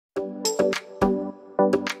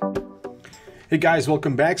Hey guys,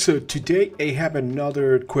 welcome back. So today I have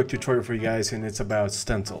another quick tutorial for you guys, and it's about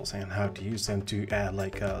stencils and how to use them to add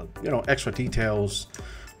like extra details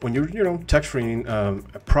when you're texturing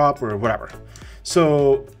a prop or whatever.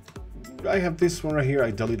 So I have this one right here.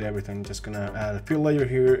 I deleted everything. Just gonna add a fill layer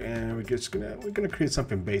here, and we're gonna create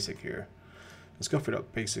something basic here. Let's go for the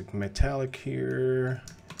basic metallic here.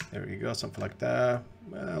 There we go, something like that.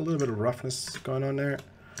 A little bit of roughness going on there.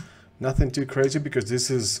 Nothing too crazy because this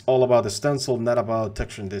is all about the stencil, not about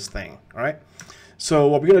texturing this thing. All right. So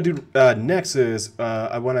what we're gonna do next is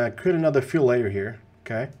I want to create another fill layer here.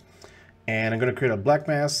 Okay. And I'm gonna create a black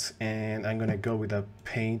mask, and I'm gonna go with a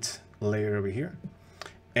paint layer over here.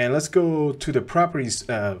 And let's go to the properties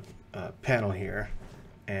panel here,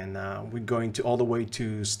 and we're going to all the way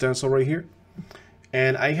to stencil right here.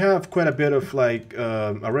 And I have quite a bit of like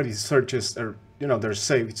already searches, or they're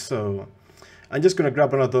saved. So I'm just gonna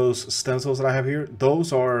grab one of those stencils that I have here.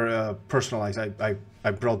 Those are personalized.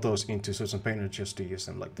 I brought those into Source and Painter just to use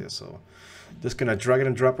them like this. So just gonna drag it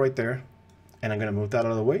and drop right there, and I'm gonna move that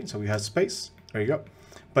out of the way so we have space. There you go.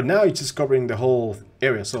 But now it's just covering the whole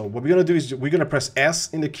area. So what we're gonna do is we're gonna press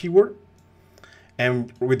S in the keyboard,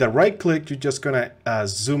 and with the right click, you're just gonna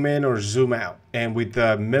zoom in or zoom out. And with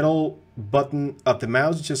the middle button of the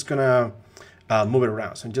mouse, you're just gonna move it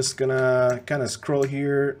around. So I'm just gonna kind of scroll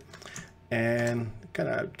here and kind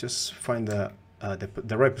of just find the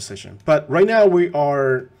right position. But right now we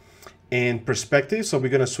are in perspective, so we're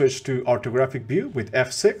gonna switch to orthographic view with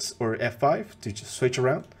F6 or F5 to just switch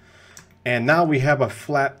around. And now we have a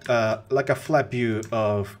flat, like a flat view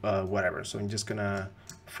of whatever. So I'm just gonna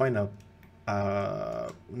find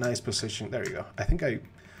a nice position. There you go. I think I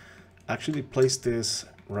actually placed this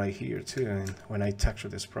right here too, and when I texture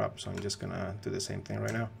this prop. So I'm just gonna do the same thing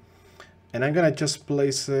right now. And I'm gonna just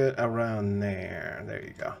place it around there. There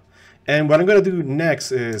you go. And what I'm gonna do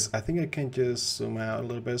next is, I think I can just zoom out a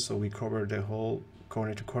little bit so we cover the whole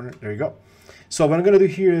corner to corner. There you go. So what I'm gonna do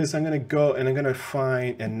here is I'm gonna go and I'm gonna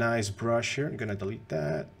find a nice brush here. I'm gonna delete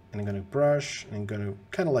that, and I'm gonna brush, and I'm gonna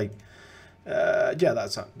kind of like, yeah,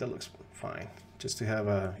 that looks fine. Just to have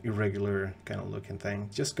a irregular kind of looking thing.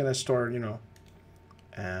 Just gonna start,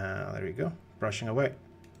 there you go, brushing away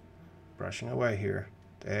here.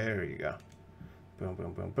 There you go. Boom,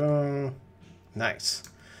 boom, boom, boom. Nice.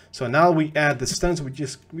 So now we add the stencil.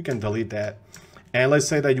 We can delete that. And let's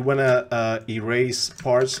say that you want to erase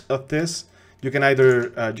parts of this. You can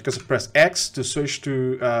either you can press X to switch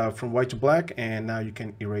to from white to black, and now you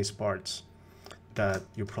can erase parts that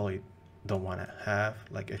you probably don't want to have,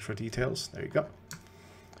 like extra details. There you go.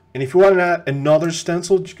 And if you want to add another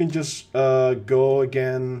stencil, you can just go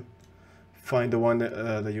again. Find the one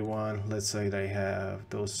that you want. Let's say they have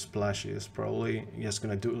those splashes. Probably you're just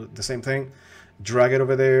gonna do the same thing. Drag it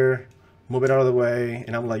over there, move it out of the way,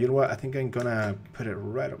 and I'm like, you know what? I think I'm gonna put it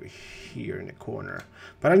right over here in the corner.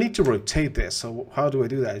 But I need to rotate this. So how do I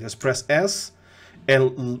do that? I just press S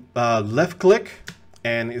and left click,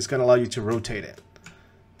 and it's gonna allow you to rotate it.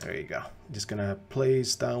 There you go. I'm just gonna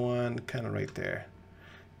place that one kind of right there.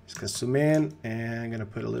 Just gonna zoom in, and I'm gonna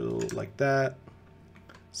put a little like that.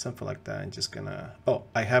 Something like that. I'm just gonna, oh,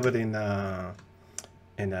 I have it in that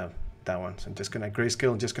one. So I'm just gonna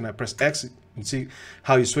grayscale and just gonna press X. You see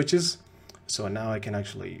how it switches. So now I can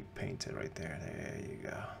actually paint it right there. There you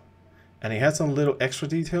go. And it has some little extra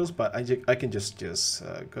details, but I can just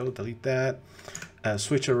go delete that,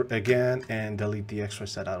 switch again, and delete the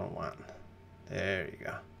extras that I don't want. There you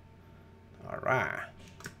go. All right,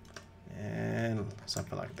 and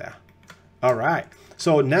something like that. All right.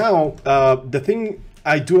 So now the thing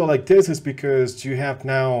I do it like this is because you have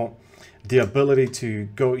now the ability to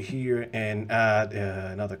go here and add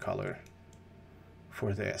another color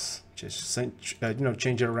for this. Just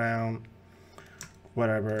change it around,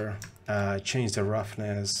 whatever. Change the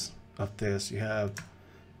roughness of this. You have,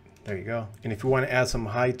 there you go. And if you want to add some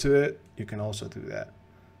height to it, you can also do that.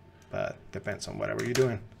 But depends on whatever you're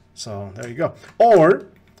doing. So there you go. Or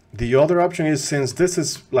the other option is, since this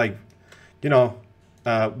is like, we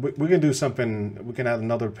can do something. We can add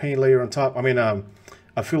another paint layer on top. I mean, a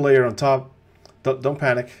fill layer on top. Don't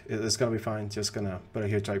panic. It's gonna be fine. Just gonna put it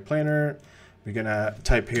here. Type planar. We're gonna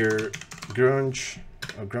type here grunge,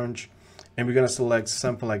 and we're gonna select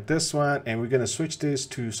something like this one, and we're gonna switch this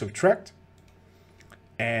to subtract.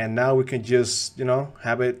 And now we can just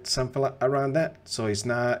have it something around that. So it's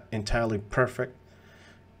not entirely perfect.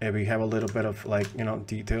 And we have a little bit of like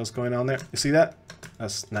details going on there. You see that?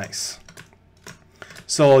 That's nice.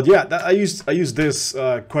 So yeah, I use this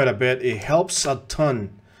quite a bit. It helps a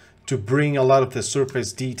ton to bring a lot of the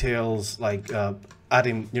surface details, like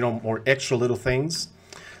adding more extra little things.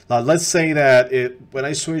 let's say that when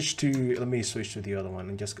I switch to, let me switch to the other one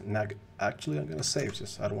and just not, actually I'm gonna save,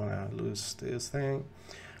 just I don't want to lose this thing.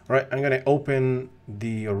 All right, I'm gonna open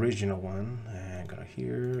the original one and go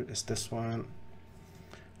here. It's this one.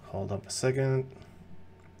 Hold up a second.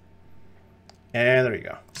 And there you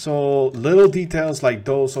go. So little details like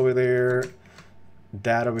those over there,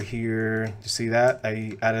 that over here. You see that?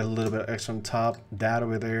 I added a little bit extra on top. That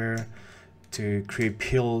over there to create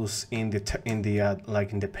pills in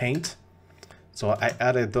the paint. So I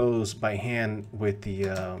added those by hand with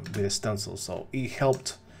the stencil. So it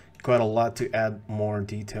helped quite a lot to add more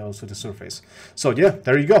details to the surface. So yeah,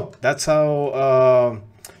 there you go. That's how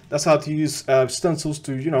to use stencils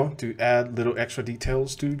to add little extra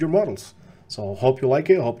details to your models. So hope you like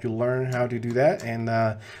it. Hope you learn how to do that. And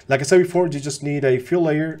like I said before, you just need a fill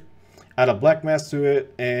layer, add a black mask to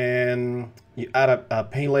it, and you add a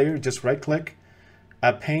paint layer. Just right click,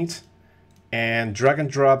 add paint, and drag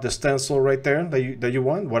and drop the stencil right there that you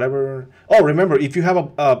want, whatever. Oh, remember, if you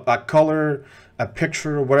have a color, a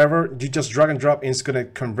picture, or whatever, you just drag and drop, and it's gonna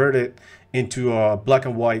convert it into a black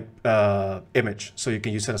and white image, so you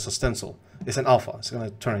can use it as a stencil. It's an alpha. It's gonna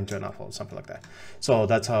turn into an alpha or something like that. So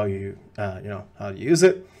that's how you how you use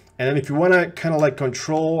it. And then if you want to kind of like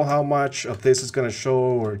control how much of this is gonna show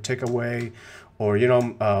or take away, or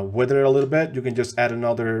wither it a little bit, you can just add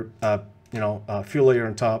another fill layer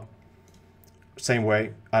on top. Same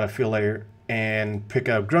way, add a fill layer and pick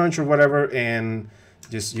up grunge or whatever, and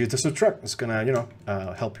just use the subtract. It's gonna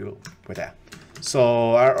help you with that. So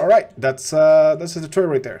all right, that's the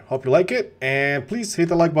tutorial right there. Hope you like it, and please hit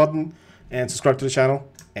the like button and subscribe to the channel,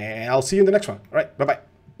 and I'll see you in the next one. All right, bye bye.